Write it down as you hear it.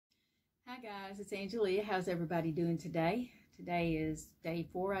Hi guys, it's Angelia. How's everybody doing today? Today is day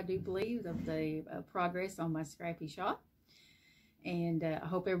 4, I do believe, of the progress on my Scrappy shawl. And I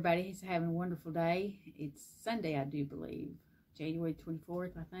hope everybody is having a wonderful day. It's Sunday, I do believe. January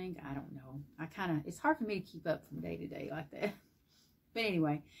 24th, I think. I don't know. It's hard for me to keep up from day to day like that. But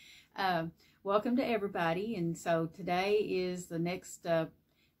anyway, welcome to everybody. And so today is the next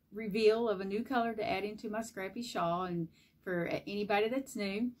reveal of a new color to add into my Scrappy shawl. And for anybody that's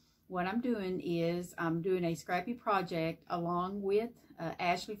new, what I'm doing is I'm doing a Scrappy project along with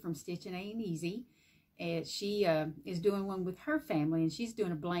Ashley from Stitchen Ain't Easy. And she is doing one with her family, and she's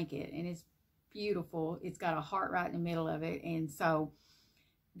doing a blanket, and it's beautiful. It's got a heart right in the middle of it. And so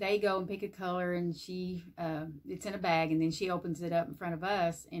they go and pick a color, and it's in a bag, and then she opens it up in front of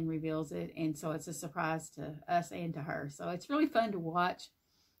us and reveals it. And so it's a surprise to us and to her. So it's really fun to watch.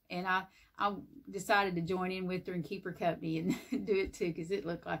 And I decided to join in with her and keep her company and do it too, because it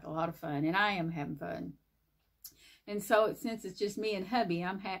looked like a lot of fun, and I am having fun. And so since it's just me and hubby,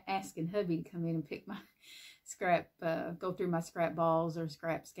 I'm asking hubby to come in and pick my go through my scrap balls or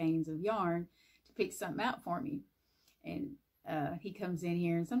scrap skeins of yarn to pick something out for me. And he comes in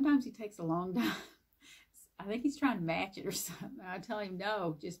here, and sometimes he takes a long time. I think he's trying to match it or something. I tell him,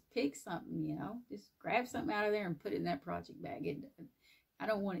 no, just pick something, you know, just grab something out of there and put it in that project bag. I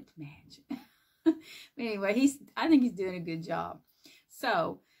don't want it to match. But anyway, I think he's doing a good job.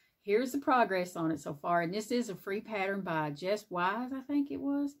 So here's the progress on it so far. And this is a free pattern by Just Wise, I think it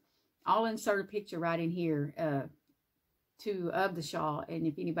was. I'll insert a picture right in here of the shawl. And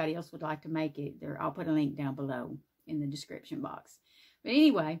if anybody else would like to make it, I'll put a link down below in the description box. But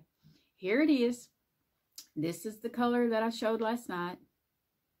anyway, here it is. This is the color that I showed last night.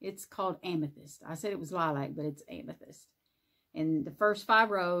 It's called Amethyst. I said it was lilac, but it's Amethyst. And the first 5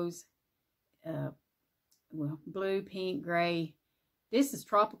 rows, well, blue, pink, gray. This is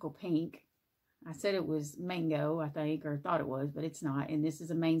tropical pink. I said it was mango, I think, or thought it was, but it's not. And this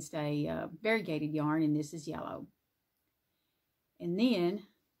is a mainstay variegated yarn, and this is yellow. And then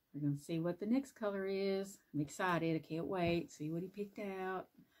we're going to see what the next color is. I'm excited. I can't wait. See what he picked out.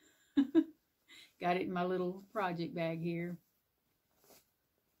 Got it in my little project bag here.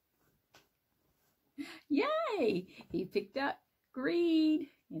 Yay! He picked up green,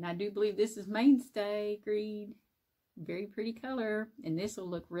 and I do believe this is mainstay green. Very pretty color, and this will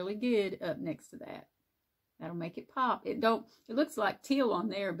look really good up next to that. That'll make it pop. It looks like teal on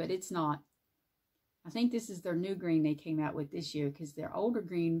there, but it's not. I think this is their new green they came out with this year, because their older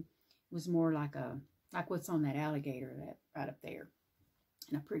green was more like what's on that alligator that right up there,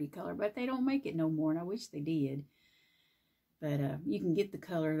 and a pretty color. But they don't make it no more, and I wish they did. But you can get the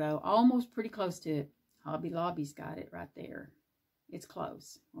color, though, almost pretty close to it. Hobby Lobby's got it right there. It's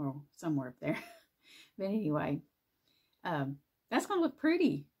close, or somewhere up there. But anyway, that's going to look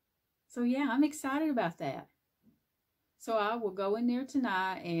pretty. So, yeah, I'm excited about that. So, I will go in there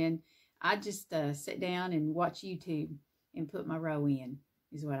tonight, and I just sit down and watch YouTube and put my row in,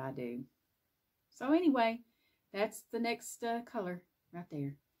 is what I do. So, anyway, that's the next color right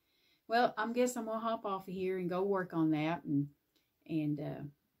there. Well, I guess I'm going to hop off of here and go work on that and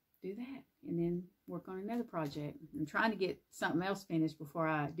do that. And then work on another project. I'm trying to get something else finished before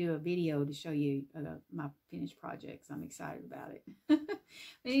I do a video to show you my finished projects. I'm excited about it. But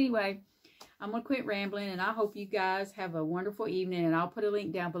anyway, I'm going to quit rambling, and I hope you guys have a wonderful evening. And I'll put a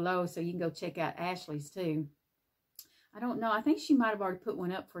link down below so you can go check out Ashley's too. I don't know. I think she might have already put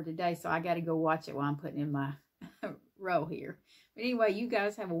one up for today, so I got to go watch it while I'm putting in my row here. But anyway, you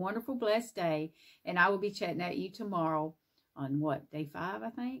guys have a wonderful, blessed day, and I will be chatting at you tomorrow on what, day 5, I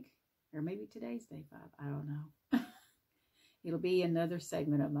think? Or maybe today's day 5. I don't know. It'll be another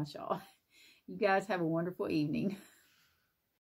segment of my shawl. You guys have a wonderful evening.